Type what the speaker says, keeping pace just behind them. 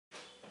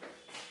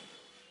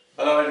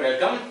and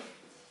welcome.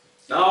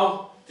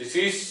 Now this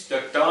is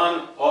the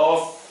turn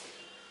of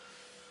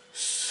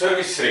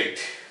service rate.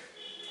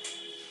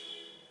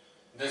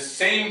 The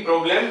same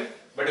problem,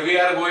 but we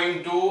are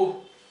going to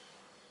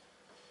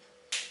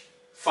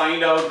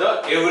find out the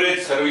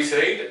average service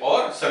rate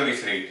or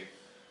service rate.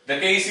 The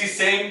case is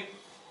same.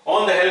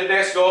 On the help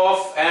desk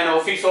of an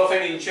office of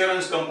an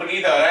insurance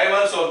company, the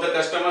arrivals of the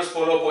customers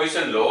follow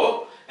Poisson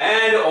Law,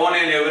 and on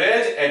an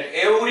average at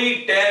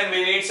every 10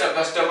 minutes a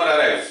customer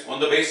arrives. On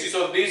the basis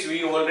of this,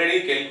 we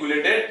already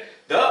calculated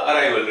the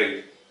arrival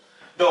rate.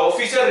 The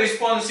officer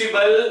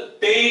responsible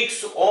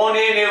takes on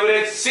an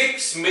average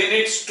 6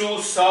 minutes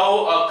to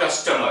serve a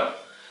customer,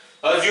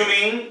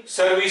 assuming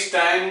service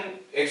time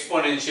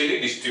exponentially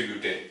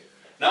distributed.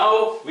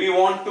 Now we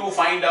want to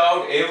find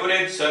out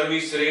average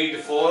service rate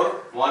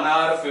for 1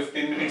 hour,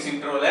 15 minutes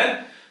interval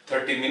and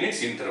 30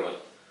 minutes interval.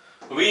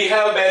 We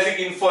have basic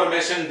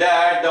information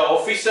that the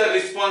officer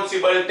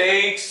responsible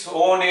takes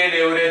on an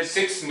average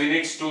 6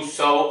 minutes to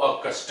serve a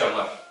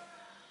customer.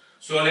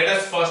 So let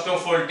us first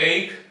of all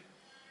take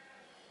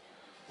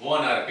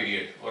 1 hour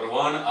period or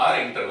 1 hour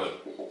interval,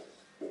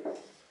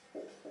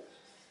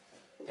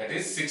 that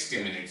is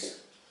 60 minutes.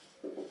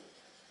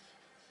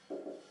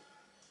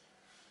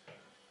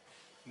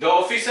 The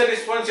officer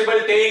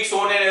responsible takes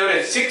on an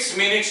average 6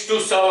 minutes to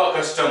serve a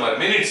customer.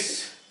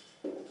 Minutes.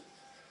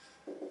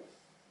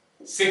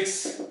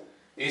 6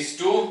 is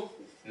to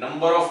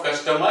number of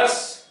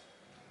customers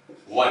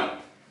 1.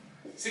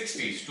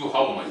 60 is to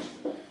how much?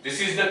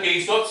 This is the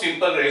case of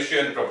simple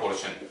ratio and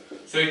proportion.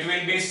 So it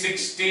will be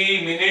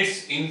 60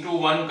 minutes into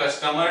 1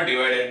 customer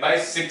divided by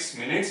 6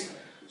 minutes.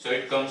 So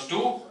it comes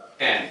to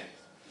 10.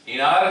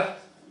 In our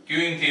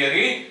queuing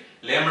theory,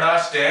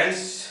 lambda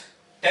stands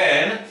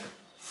 10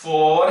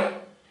 for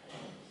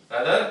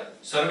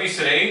service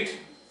rate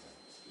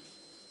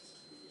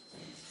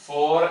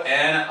for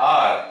an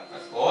hour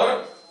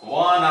or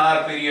 1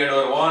 hour period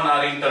or 1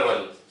 hour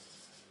interval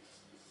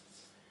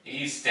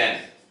is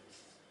 10.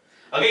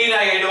 Again,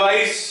 I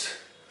advise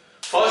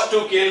first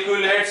to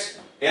calculate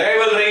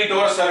arrival rate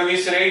or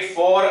service rate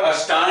for a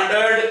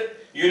standard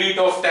unit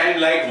of time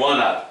like 1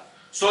 hour,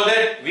 so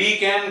that we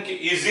can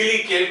easily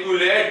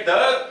calculate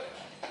the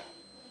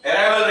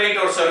arrival rate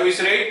or service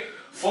rate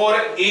for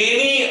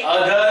any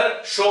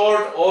other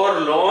short or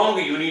long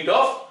unit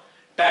of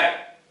time.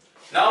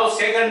 Now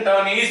second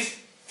term is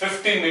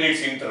 15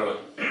 minutes interval.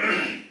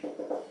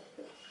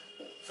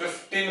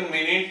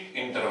 15-minute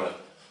interval.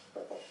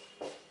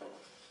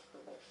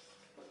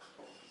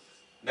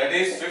 That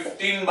is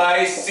 15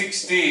 by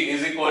 60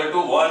 is equal to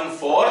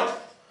 1/4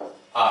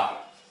 hour.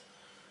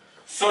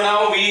 So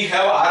now we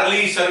have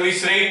hourly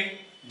service rate.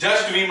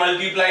 Just we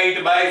multiply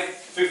it by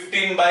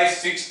 15 by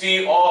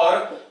 60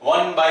 or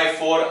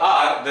 1/4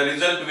 hour. The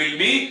result will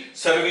be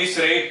service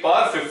rate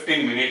per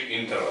 15-minute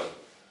interval.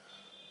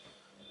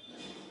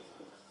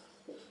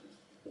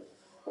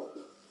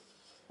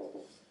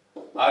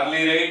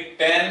 Hourly rate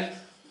 10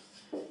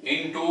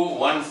 into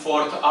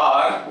 1/4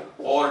 hour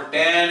or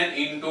 10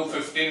 into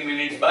 15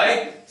 minutes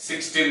by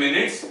 60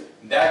 minutes,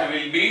 that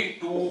will be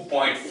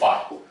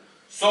 2.5.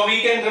 So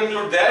we can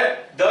conclude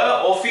that the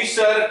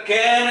officer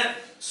can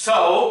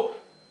serve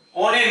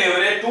on an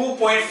average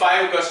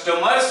 2.5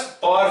 customers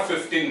per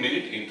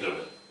 15-minute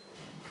interval.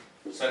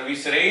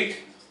 Service rate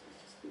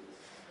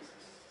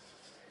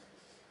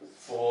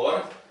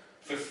for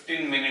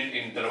 15-minute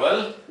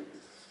interval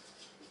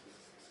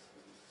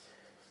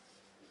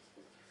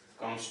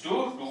comes to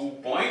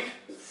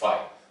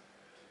 2.5.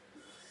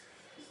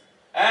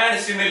 And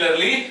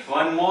similarly,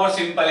 one more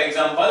simple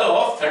example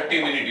of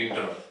 30-minute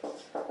interval.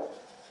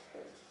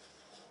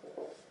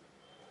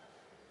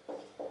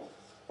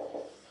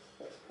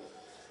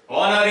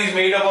 One hour is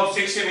made up of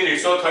 60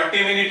 minutes, so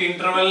 30-minute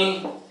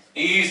interval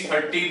is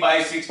 30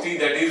 by 60,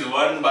 that is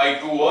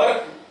 1/2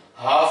 or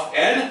half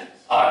an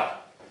hour.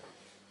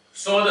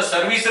 So the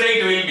service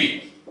rate will be,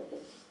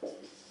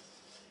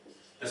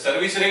 the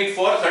service rate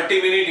for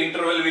 30-minute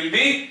interval will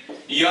be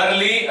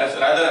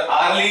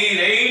hourly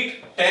rate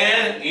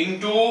 10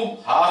 into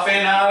half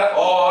an hour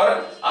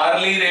or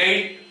hourly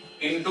rate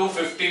into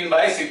 30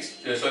 by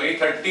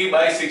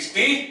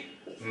 60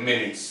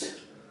 minutes.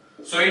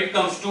 So it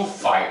comes to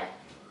 5.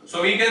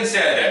 So we can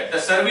say that the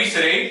service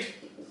rate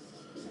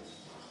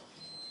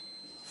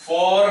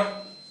for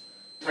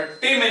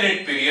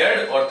 30-minute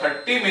period or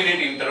 30-minute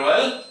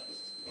interval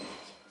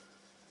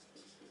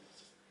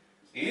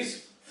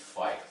is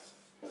 5.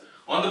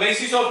 On the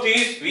basis of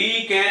this,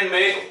 we can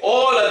make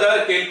all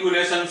other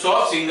calculations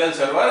of single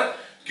server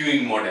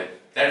queuing model.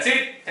 That's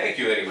it. Thank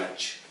you very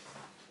much.